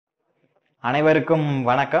அனைவருக்கும்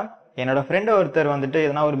வணக்கம். என்னோட ஃப்ரெண்ட் ஒருத்தர் வந்துட்டு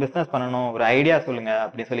எதனா ஒரு பிசினஸ் பண்ணணும், ஒரு ஐடியா சொல்லுங்க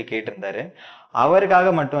அப்படின்னு சொல்லி கேட்டிருந்தாரு.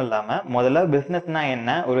 அவருக்காக மட்டும் இல்லாம முதல்ல பிசினஸ்னா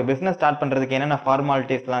என்ன, ஒரு பிசினஸ் ஸ்டார்ட் பண்றதுக்கு என்னென்ன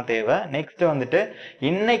ஃபார்மாலிட்டிஸ் எல்லாம் தேவை, நெக்ஸ்ட் வந்துட்டு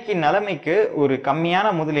இன்னைக்கு நிலைமைக்கு ஒரு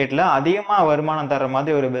கம்மியான முதலீட்டுல அதிகமா வருமானம் தர்ற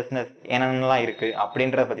மாதிரி ஒரு பிசினஸ் என்னென்னலாம் இருக்கு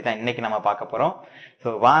அப்படின்றத பத்தி தான் இன்னைக்கு நம்ம பார்க்க போறோம்.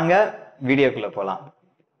 ஸோ வாங்க வீடியோக்குள்ள போலாம்.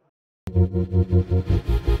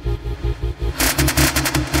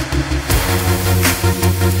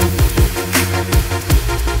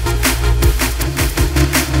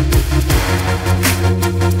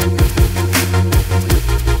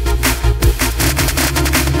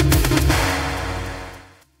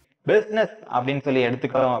 பிசினஸ் அப்படின்னு சொல்லி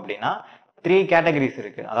எடுத்துக்கிறோம் அப்படின்னா 3 கேட்டகரிஸ்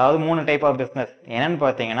இருக்கு. அதாவது 3 டைப் ஆஃப் பிசினஸ். என்னன்னு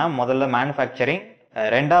பாத்தீங்கன்னா முதல்ல மேனுஃபேக்சரிங்,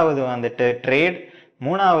 ரெண்டாவது வந்துட்டு ட்ரேட்,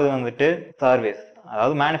 மூணாவது வந்துட்டு சர்வீஸ்.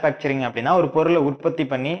 அதாவது மேனுஃபேக்சரிங் அப்படின்னா ஒரு பொருளை உற்பத்தி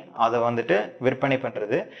பண்ணி அதை வந்துட்டு விற்பனை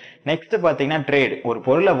பண்றது. நெக்ஸ்ட் பாத்தீங்கன்னா ட்ரேட், ஒரு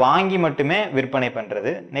பொருளை வாங்கி மட்டுமே விற்பனை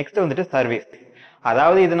பண்றது. நெக்ஸ்ட் வந்துட்டு சர்வீஸ்.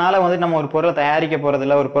 அதாவது இதனால வந்து நம்ம ஒரு பொருளை தயாரிக்க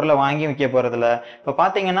போறதில்ல, ஒரு பொருளை வாங்கி விற்க போறதில்ல. இப்ப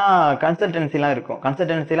பாத்தீங்கன்னா கன்சல்டன்சி எல்லாம் இருக்கும்.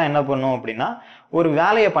 கன்சல்டன்சி எல்லாம் என்ன பண்ணும் அப்படின்னா ஒரு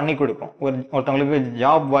வேலையை பண்ணி கொடுக்கும், ஒருத்தவங்களுக்கு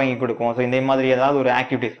ஜாப் வாங்கி கொடுக்கும். ஸோ இந்த மாதிரி ஏதாவது ஒரு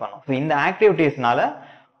ஆக்டிவிட்டிஸ் பண்ணும். ஸோ இந்த ஆக்டிவிட்டிஸ்னால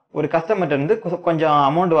ஒரு கஸ்டமர்ட்ட இருந்து கொஞ்சம்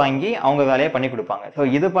அமௌண்ட் வாங்கி அவங்க வேலையை பண்ணி கொடுப்பாங்க. ஸோ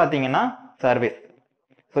இது பாத்தீங்கன்னா சர்வீஸ்.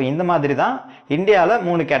 ஸோ இந்த மாதிரி தான் இந்தியாவில்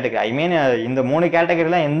 3 கேட்டகரி. ஐ மீன் இந்த 3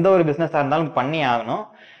 கேட்டகரியில எந்த ஒரு பிசினஸா இருந்தாலும் பண்ணி ஆகணும்.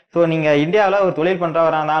 ஸோ நீங்க இந்தியாவில் ஒரு தொழில்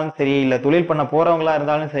பண்றவரா இருந்தாலும் சரி, இல்ல தொழில் பண்ண போறவங்களா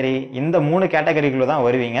இருந்தாலும் சரி, இந்த 3 கேட்டகரிக்குள்ள தான்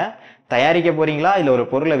வருவீங்க. தயாரிக்க போறீங்களா, இல்ல ஒரு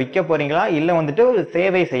பொருளை விற்க போறீங்களா, இல்ல வந்துட்டு ஒரு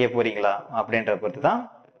சேவை செய்ய போறீங்களா அப்படின்ற பொறுத்து தான்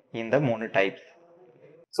இந்த 3 டைப்ஸ்.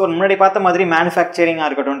 ஸோ முன்னாடி பார்த்த மாதிரி மேனுஃபேக்சரிங்கா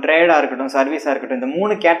இருக்கட்டும், ட்ரேடா இருக்கட்டும், சர்வீஸா இருக்கட்டும், இந்த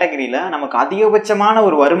 3 கேட்டகரியில நமக்கு அதிகபட்சமான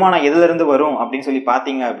ஒரு வருமானம் எதுல இருந்து வரும் அப்படின்னு சொல்லி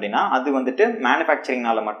பாத்தீங்க அப்படின்னா அது வந்துட்டு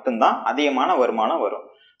மேனுஃபேக்சரிங்னால மட்டும்தான் அதிகமான வருமானம் வரும்.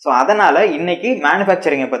 ஸோ அதனால இன்னைக்கு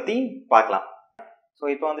மேனுஃபேக்சரிங்கை பத்தி பார்க்கலாம். ஸோ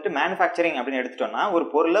இப்போ வந்துட்டு மேனுஃபேக்சரிங் அப்படின்னு எடுத்துட்டோம்னா ஒரு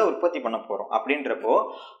பொருளை உற்பத்தி பண்ண போறோம். அப்படின்றப்போ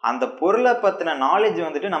அந்த பொருளை பத்தின நாலேஜ்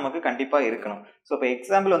வந்துட்டு நமக்கு கண்டிப்பா இருக்கணும். ஸோ இப்போ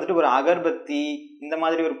எக்ஸாம்பிள் வந்துட்டு ஒரு அகர்பத்தி இந்த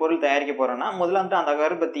மாதிரி ஒரு பொருள் தயாரிக்க போறோம்னா முதல்ல வந்துட்டு அந்த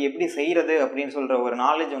அகர்பத்தி எப்படி செய்யறது அப்படின்னு சொல்ற ஒரு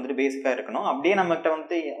நாலேஜ் வந்துட்டு பேசிக்கா இருக்கணும். அப்படியே நம்மகிட்ட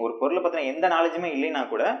வந்துட்டு ஒரு பொருளை பத்தின எந்த நாலேஜுமே இல்லைன்னா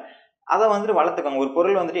கூட அதை வந்துட்டு வளர்த்துக்கோங்க. ஒரு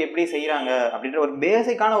பொருள் வந்துட்டு எப்படி செய்யறாங்க அப்படின்ற ஒரு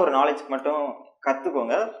பேசிக்கான ஒரு நாலேஜ் மட்டும்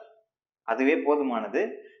கத்துக்கோங்க, அதுவே போதுமானது.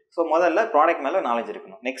 ஸோ முதல்ல ப்ராடக்ட் மேலே நாலேஜ்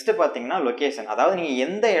இருக்கணும். நெக்ஸ்ட் பார்த்தீங்கன்னா லொக்கேஷன். அதாவது நீங்கள்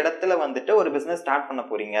எந்த இடத்துல வந்துட்டு ஒரு பிஸ்னஸ் ஸ்டார்ட் பண்ண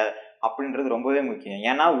போறீங்க அப்படின்றது ரொம்பவே முக்கியம்.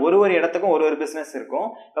 ஏன்னா ஒரு இடத்துக்கும் ஒரு பிஸ்னஸ் இருக்கும்.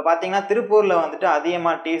 இப்போ பார்த்தீங்கன்னா திருப்பூரில் வந்துட்டு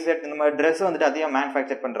அதிகமாக டிஷர்ட் இந்த மாதிரி ட்ரெஸ் வந்துட்டு அதிகமாக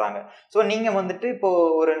மேனுஃபேக்சர் பண்ணுறாங்க. ஸோ நீங்கள் வந்துட்டு இப்போ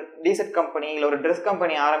ஒரு டிஷர்ட் கம்பெனி இல்லை ஒரு ட்ரெஸ்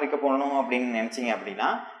கம்பெனி ஆரம்பிக்க போகணும் அப்படின்னு நினச்சிங்க அப்படின்னா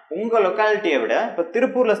உங்கள் லொக்காலிட்டியை விட இப்போ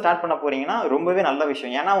திருப்பூரில் ஸ்டார்ட் பண்ண போறீங்கன்னா ரொம்பவே நல்ல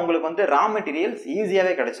விஷயம். ஏன்னா உங்களுக்கு வந்து ரா மெட்டீரியல்ஸ்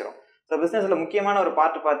ஈஸியாகவே கிடைச்சிரும். ஸோ பிஸ்னஸில் முக்கியமான ஒரு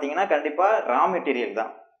பார்ட் பார்த்தீங்கன்னா கண்டிப்பாக ரா மெட்டீரியல்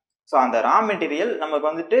தான். ஸோ அந்த ரா மெட்டீரியல் நமக்கு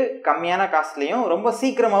வந்துட்டு கம்மியான காஸ்ட்லையும் ரொம்ப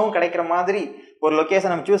சீக்கிரமாகவும் கிடைக்கிற மாதிரி ஒரு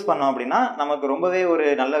லொக்கேஷன் நம்ம சூஸ் பண்ணோம் அப்படின்னா நமக்கு ரொம்பவே ஒரு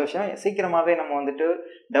நல்ல விஷயம். சீக்கிரமாகவே நம்ம வந்துட்டு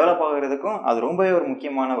டெவலப் ஆகுறதுக்கும் அது ரொம்பவே ஒரு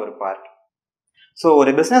முக்கியமான ஒரு பார்ட். ஸோ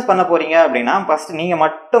ஒரு பிஸ்னஸ் பண்ண போறீங்க அப்படின்னா ஃபர்ஸ்ட் நீங்க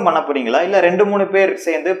மட்டும் பண்ண போறீங்களா, இல்லை 2-3 பேர்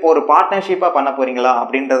சேர்ந்து இப்போ ஒரு பார்ட்னர்ஷிப்பா பண்ண போறீங்களா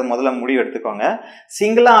அப்படின்றத முதல்ல முடிவு எடுத்துக்கோங்க.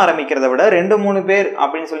 சிங்கிளா ஆரம்பிக்கிறத விட 2-3 பேர்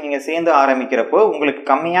அப்படின்னு சொல்லி நீங்க சேர்ந்து ஆரம்பிக்கிறப்போ உங்களுக்கு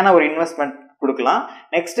கம்மியான ஒரு இன்வெஸ்ட்மெண்ட் கொடுக்கலாம்.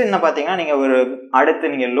 நெக்ஸ்ட் என்ன பாத்தீங்கன்னா நீங்க ஒரு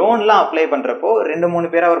அடுத்து நீங்க லோன்லாம் அப்ளை பண்றப்போ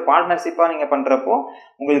 2-3 பேரா ஒரு பார்ட்னர்ஷிப்பா நீங்க பண்றப்போ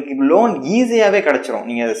உங்களுக்கு லோன் ஈஸியாவே கிடைச்சிரும்.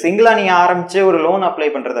 நீங்க சிங்கிளா நீங்க ஆரம்பிச்சு ஒரு லோன்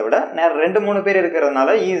அப்ளை பண்றதை விட 2-3 பேர்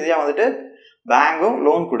இருக்கிறதுனால ஈஸியா வந்துட்டு பேங்கும்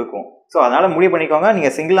லோன் கொடுக்கும். ஸோ அதனால முடிவு பண்ணிக்கோங்க, நீங்க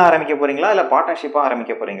சிங்கிளா ஆரம்பிக்க போறீங்களா இல்ல பார்ட்னர்ஷிப்பா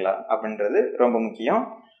ஆரம்பிக்க போறீங்களா அப்படின்றது ரொம்ப முக்கியம்.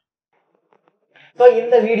 ஸோ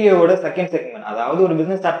இந்த வீடியோவோட செகண்ட் செக்மெண்ட், அதாவது ஒரு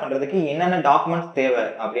பிசினஸ் ஸ்டார்ட் பண்றதுக்கு என்னென்ன டாக்குமெண்ட்ஸ் தேவை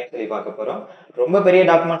அப்படின்னு சொல்லி பார்க்க போறோம். ரொம்ப பெரிய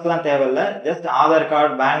டாக்குமெண்ட்ஸ்லாம் தேவையில்ல, just Aadhaar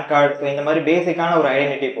card, bank card, so இந்த மாதிரி பேசிக்கான ஒரு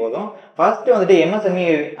ஐடென்டிட்டி போதும். ஃபர்ஸ்ட் வந்துட்டு MSME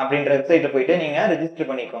அப்படின்ற வெப்சைட்ல போயிட்டு நீங்க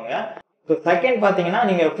ரெஜிஸ்டர் பண்ணிக்கோங்க. ஸோ செகண்ட் பார்த்தீங்கன்னா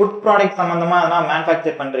நீங்க ஃபுட் ப்ராடக்ட் சம்பந்தமா அதெல்லாம்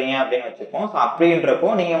மேனுஃபேக்சர் பண்றீங்க அப்படின்னு வச்சுப்போம். ஸோ அப்படின்றப்போ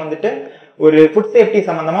நீங்க வந்துட்டு ஒரு ஃபுட் சேஃப்டி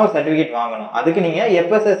சம்பந்தமா ஒரு சர்டிஃபிகேட் வாங்கணும். அதுக்கு நீங்க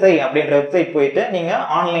FSSI அப்படின்ற வெப்சைட் போயிட்டு நீங்க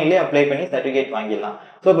ஆன்லைன்லேயே அப்ளை பண்ணி சர்டிஃபிகேட் வாங்கிடலாம்.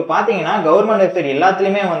 ஸோ இப்போ பார்த்தீங்கன்னா கவர்மெண்ட் வெப்சைட்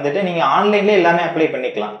எல்லாத்துலேயுமே வந்துட்டு நீங்க ஆன்லைன்லேயே எல்லாமே அப்ளை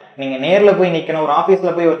பண்ணிக்கலாம். நீங்க நேரில் போய் நிற்கணும், ஒரு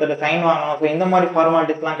ஆஃபீஸில் போய் ஒருத்தர் சைன் வாங்கணும், ஸோ இந்த மாதிரி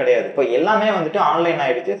ஃபார்மாலிட்டிஸ்லாம் கிடையாது. இப்போ எல்லாமே வந்துட்டு ஆன்லைன்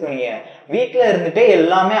ஆயிடுச்சு. ஸோ நீங்க வீட்டில் இருந்துட்டே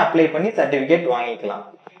எல்லாமே அப்ளை பண்ணி சர்டிஃபிகேட் வாங்கிக்கலாம்.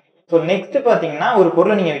 ஸோ நெக்ஸ்ட் பார்த்தீங்கன்னா ஒரு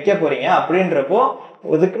பொருளை நீங்க விற்க போறீங்க அப்படின்றப்போ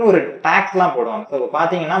அதுக்குன்னு ஒரு டாக்ஸ்லாம் போடுவாங்க. ஸோ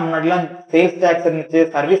பார்த்தீங்கன்னா முன்னாடிலாம் சேல்ஸ் டேக்ஸ் இருந்துச்சு,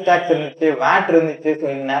 சர்வீஸ் டேக்ஸ் இருந்துச்சு, வேட் இருந்துச்சு, ஸோ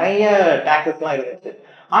நிறைய டாக்ஸஸ்லாம் இருந்துச்சு.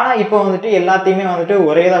 ஆனா இப்போ வந்துட்டு எல்லாத்தையுமே வந்துட்டு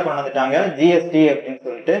ஒரே தான் கொண்டு வந்துட்டாங்க, ஜிஎஸ்டி அப்படின்னு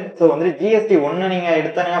சொல்லிட்டு. ஸோ வந்துட்டு ஜிஎஸ்டி ஒன்று நீங்க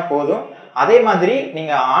எடுத்தீங்கன்னா போதும். அதே மாதிரி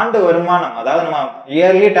நீங்க ஆண்டு வருமானம், அதாவது நம்ம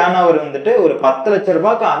இயர்லி டர்ன் ஓவர் வந்துட்டு ஒரு 10 லட்சம்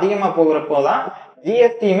ரூபாய்க்கு அதிகமா போகிறப்போதான்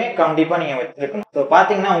ஜிஎஸ்டியுமே கண்டிப்பா நீங்க வச்சிருக்கணும். ஸோ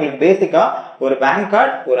பாத்தீங்கன்னா உங்களுக்கு பேசிக்கா ஒரு பேங்க்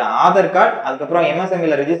கார்டு, ஒரு ஆதார் கார்டு, அதுக்கப்புறம் MSME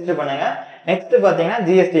ரெஜிஸ்டர் பண்ணுங்க. நெக்ஸ்ட் பார்த்தீங்கன்னா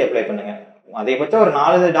ஜிஎஸ்டி அப்ளை பண்ணுங்க. அதிகபட்சம் ஒரு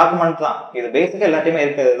 4 டாக்குமெண்ட் தான், இது பேசிக்கா எல்லாத்தையுமே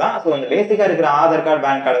இருக்கிறது தான். ஸோ இந்த பேசிக்கா இருக்கிற ஆதார் கார்டு,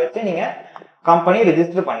 பேன் கார்டை வச்சு நீங்க கம்பெனி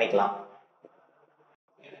ரெஜிஸ்டர் பண்ணிக்கலாம்.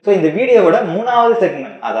 ஸோ இந்த வீடியோவோட 3வது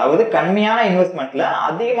செக்மெண்ட், அதாவது கம்மியான இன்வெஸ்ட்மெண்ட்ல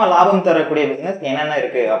அதிகமா லாபம் தரக்கூடிய பிசினஸ் என்னென்ன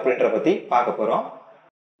இருக்கு அப்படின்ற பத்தி பார்க்க போறோம்.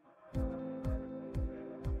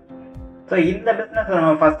 ஸோ இந்த பிசினஸ்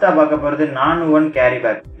நம்ம ஃபர்ஸ்டா பார்க்க போறது நான்-ஓன் கேரி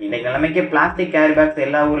பேக். இன்னைக்கு நிலைமைக்கு பிளாஸ்டிக் கேரி பேக்ஸ்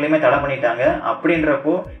எல்லா ஊர்லயுமே தடை பண்ணிட்டாங்க.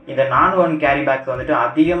 அப்படின்றப்போ இந்த நான்-ஓன் கேரி பேக்ஸ் வந்துட்டு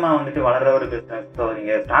அதிகமா வந்துட்டு வளர்ற ஒரு பிசினஸ். ஸோ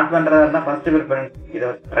நீங்க ஸ்டார்ட் பண்றதா இருந்தா ஃபர்ஸ்ட் ப்ரிஃபரன்ஸ் இதை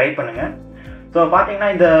ட்ரை பண்ணுங்க. ஸோ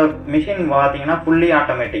பார்த்தீங்கன்னா இந்த மிஷின் பார்த்தீங்கன்னா ஃபுல்லி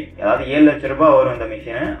ஆட்டோமேட்டிக், அதாவது 7 லட்சம் ரூபாய் வரும் இந்த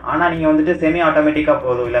மிஷின். ஆனால் நீங்கள் வந்துட்டு செமி ஆட்டோமேட்டிக்காக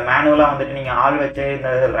போதும், இல்லை மேனுவலாக வந்துட்டு நீங்கள் ஆள் வச்சு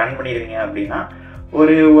இந்த ரன் பண்ணிடுவீங்க அப்படின்னா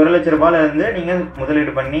ஒரு 1 லட்ச ரூபாயிலிருந்து நீங்கள்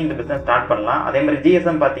முதலீடு பண்ணி இந்த பிஸ்னஸ் ஸ்டார்ட் பண்ணலாம். அதே மாதிரி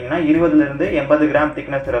ஜிஎஸ்எம் பார்த்தீங்கன்னா 20லேருந்து 80 கிராம்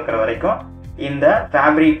திக்னஸ் இருக்கிற வரைக்கும் இந்த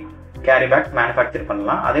ஃபேப்ரிக் கேரி பேக்ஸ் மேனுஃபேக்சர்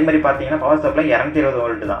பண்ணலாம். அதே மாதிரி பார்த்தீங்கன்னா பவர் சப்ளை 220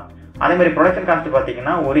 வோல்ட் தான். அதே மாதிரி ப்ரொடக்ஷன் காஸ்ட்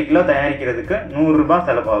பார்த்தீங்கன்னா 1 கிலோ தயாரிக்கிறதுக்கு 100 ரூபாய்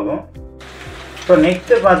செலவாகும். ஸோ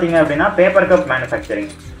நெக்ஸ்ட் பார்த்தீங்க அப்படின்னா பேப்பர் கப் மேனுஃபேக்சரிங்.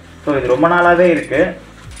 ஸோ இது ரொம்ப நாளாகவே இருக்குது.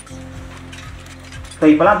 ஸோ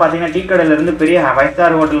இப்போலாம் பார்த்தீங்கன்னா டீ கடையிலேருந்து பெரிய 5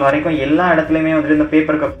 ஸ்டார் ஹோட்டல் வரைக்கும் எல்லா இடத்துலையுமே வந்துட்டு இந்த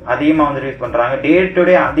பேப்பர் கப் அதிகமாக வந்துட்டு யூஸ் பண்ணுறாங்க. டே டு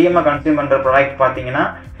டே அதிகமாக கன்சியூம் பண்ணுற ப்ராடக்ட் பார்த்தீங்கன்னா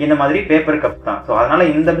இந்த மாதிரி பேப்பர் கப் தான். ஸோ அதனால்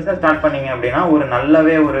இந்த பிஸ்னஸ் ஸ்டார்ட் பண்ணீங்க அப்படின்னா ஒரு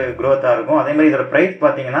நல்லாவே ஒரு க்ரோத்தாக இருக்கும். அதே மாதிரி இதோட ப்ரைஸ்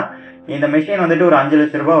பார்த்தீங்கன்னா இந்த மிஷின் வந்துட்டு ஒரு 5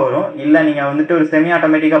 லட்ச ரூபா வரும். இல்லை நீங்கள் வந்துட்டு ஒரு செமி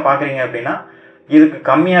ஆட்டோமேட்டிக்காக பார்க்குறீங்க அப்படின்னா இதுக்கு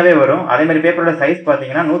கம்மியாகவே வரும். அதே மாதிரி பேப்பரோட சைஸ்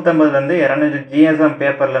பார்த்தீங்கன்னா 150லேருந்து 200 ஜிஎஸ்எம்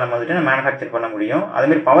பேப்பரில் நம்ம வந்துட்டு மேனுஃபேக்சர் பண்ண முடியும்.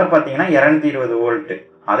 அதேமாதிரி பவர் பார்த்தீங்கன்னா 220 வோல்ட்.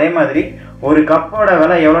 அதே மாதிரி ஒரு கப்போட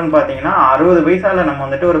விலை எவ்வளோன்னு பார்த்தீங்கன்னா 60 பைசாவில் நம்ம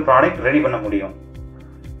வந்துட்டு ஒரு ப்ராடக்ட் ரெடி பண்ண முடியும்.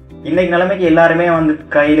 இன்னைக்கு நிலைமைக்கு எல்லாருமே வந்துட்டு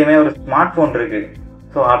கையிலுமே ஒரு ஸ்மார்ட் ஃபோன் இருக்குது.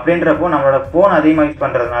 ஸோ அப்படின்றப்போ நம்மளோட ஃபோன் அதிகமாக யூஸ்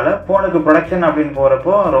பண்ணுறதுனால ஃபோனுக்கு ப்ரொடக்ஷன் அப்படின்னு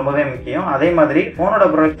போகிறப்போ ரொம்பவே முக்கியம். அதே மாதிரி ஃபோனோட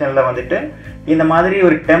ப்ரொடக்ஷனில் வந்துட்டு இந்த மாதிரி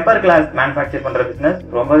ஒரு டெம்பர் கிளாஸ் மேனுஃபேக்சர் பண்ணுற பிஸ்னஸ்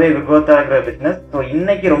ரொம்பவே விரோத்தாக இருக்கிற பிஸ்னஸ். ஸோ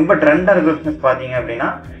இன்னைக்கு ரொம்ப ட்ரெண்டாக இருக்கிற பிஸ்னஸ் பார்த்தீங்க அப்படின்னா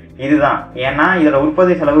இதுதான். ஏன்னா இதோட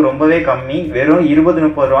உற்பத்தி செலவு ரொம்பவே கம்மி, வெறும்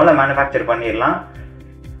 20-30 ரூபாவில் மேனுஃபேக்சர் பண்ணிடலாம்.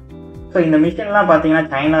 ஸோ இந்த மிஷின்லாம் பார்த்தீங்கன்னா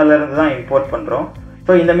சைனாலேருந்து தான் இம்போர்ட் பண்ணுறோம்.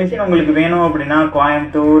 ஸோ இந்த மிஷின் உங்களுக்கு வேணும் அப்படின்னா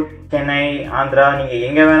கோயம்புத்தூர், சென்னை, ஆந்திரா நீங்கள்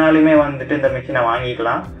எங்கே வேணாலுமே வந்துட்டு இந்த மிஷினை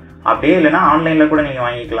வாங்கிக்கலாம். அப்படியே இல்லைன்னா ஆன்லைனில் கூட நீங்கள்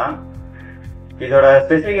வாங்கிக்கலாம். இதோட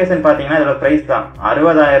ஸ்பெசிஃபிகேஷன் பார்த்தீங்கன்னா இதோட ப்ரைஸ் தான்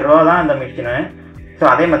 60,000 ரூபா தான் இந்த மிஷினு. ஸோ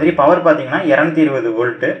அதே மாதிரி பவர் பார்த்தீங்கன்னா 220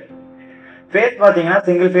 வோல்ட்டு. ஃபேஸ் பார்த்தீங்கன்னா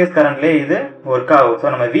சிங்கிள் ஃபேஸ் கரண்ட்லேயே இது ஒர்க் ஆகும். ஸோ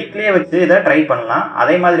நம்ம வீட்லேயே வச்சு இதை ட்ரை பண்ணலாம்.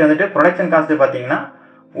 அதே மாதிரி வந்துட்டு ப்ரொடக்ஷன் காஸ்ட் பார்த்தீங்கன்னா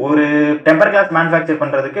ஒரு டெம்பர் கிளாஸ் மேனுஃபேக்சர்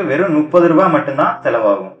பண்ணுறதுக்கு வெறும் 30 ரூபாய் மட்டும்தான்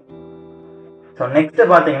செலவாகும். ஸோ நெக்ஸ்ட்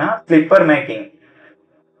பார்த்தீங்கன்னா ஸ்லிப்பர் மேக்கிங்,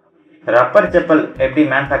 ரப்பர் செப்பல் எப்படி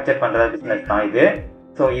மேனுஃபேக்சர் பண்ணுற பிஸ்னஸ் தான் இது.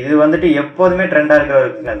 ஸோ இது வந்துட்டு எப்போதுமே ட்ரெண்டாக இருக்கிற ஒரு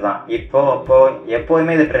பிஸ்னஸ் தான்.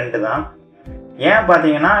 எப்போதுமே இது ட்ரெண்டு தான். ஏன்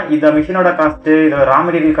பார்த்தீங்கன்னா இந்த மிஷினோட காஸ்ட்டு, இதோட ரா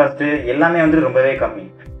மெட்டீரியல் காஸ்ட்டு எல்லாமே வந்துட்டு ரொம்பவே கம்மி.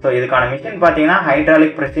 ஸோ இதுக்கான மிஷின் பார்த்தீங்கன்னா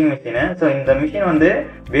ஹைட்ராலிக் ப்ரெஸ்ஸிங் மிஷினு. ஸோ இந்த மிஷின் வந்து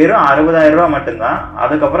வெறும் 60,000 ரூபா மட்டும்தான்.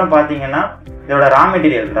 அதுக்கப்புறம் பார்த்தீங்கன்னா இதோட ரா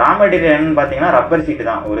மெட்டீரியல் என்னன்னு பார்த்தீங்கன்னா ரப்பர் ஷீட்டு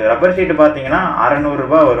தான். ஒரு ரப்பர் ஷீட்டு பார்த்தீங்கன்னா 600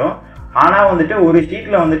 ரூபாய் வரும். ஆனால் வந்துட்டு ஒரு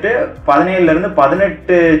ஷீட்டில் வந்துட்டு 17லேருந்து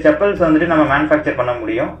 18 செப்பல்ஸ் வந்துட்டு நம்ம மேனுஃபேக்சர் பண்ண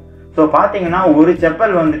முடியும். ஸோ பார்த்தீங்கன்னா ஒரு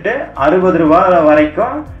செப்பல் வந்துட்டு 60 ரூபாய்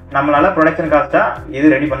வரைக்கும் நம்மளால ப்ரொடக்ஷன் காஸ்ட்டாக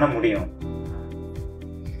இது ரெடி பண்ண முடியும்.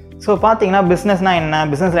 ஸோ பார்த்தீங்கன்னா பிஸ்னஸ்னால் என்ன,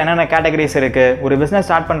 பிஸ்னஸில் என்னென்ன கேட்டகரிஸ் இருக்குது, ஒரு பிஸ்னஸ்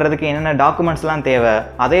ஸ்டார்ட் பண்ணுறதுக்கு என்னென்ன டாக்குமெண்ட்ஸ்லாம் தேவை,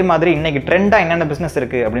 அதே மாதிரி இன்றைக்கி ட்ரெண்டாக என்னென்ன பிஸ்னஸ்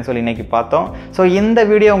இருக்குது அப்படின்னு சொல்லி இன்றைக்கி பார்த்தோம். ஸோ இந்த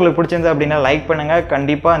வீடியோ உங்களுக்கு பிடிச்சிருந்து அப்படின்னா லைக் பண்ணுங்கள்.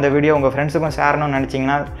 கண்டிப்பாக இந்த வீடியோ உங்கள் ஃப்ரெண்ட்ஸுக்கும் ஷேர்னு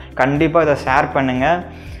நினச்சிங்கன்னா கண்டிப்பாக இதை ஷேர் பண்ணுங்கள்.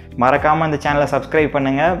 மறக்காமல் இந்த சேனலை சப்ஸ்கிரைப்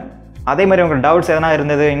பண்ணுங்கள். அதே மாதிரி உங்களுக்கு டவுட்ஸ் எதனா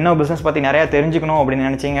இருந்தது, இன்னும் பிஸ்னஸ் பற்றி நிறையா தெரிஞ்சுக்கணும் அப்படின்னு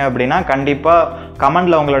நினச்சிங்க அப்படின்னா கண்டிப்பாக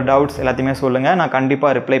கமெண்டில் உங்களோட டவுட்ஸ் எல்லாத்தையுமே சொல்லுங்கள், நான்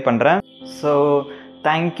கண்டிப்பாக ரிப்ளை பண்ணுறேன். So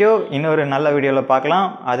thank you. இன்னொரு நல்ல வீடியோவில் பார்க்கலாம்.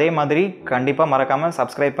 அதே மாதிரி கண்டிப்பாக மறக்காமல்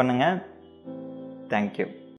சப்ஸ்கிரைப் பண்ணுங்கள். தேங்க்யூ.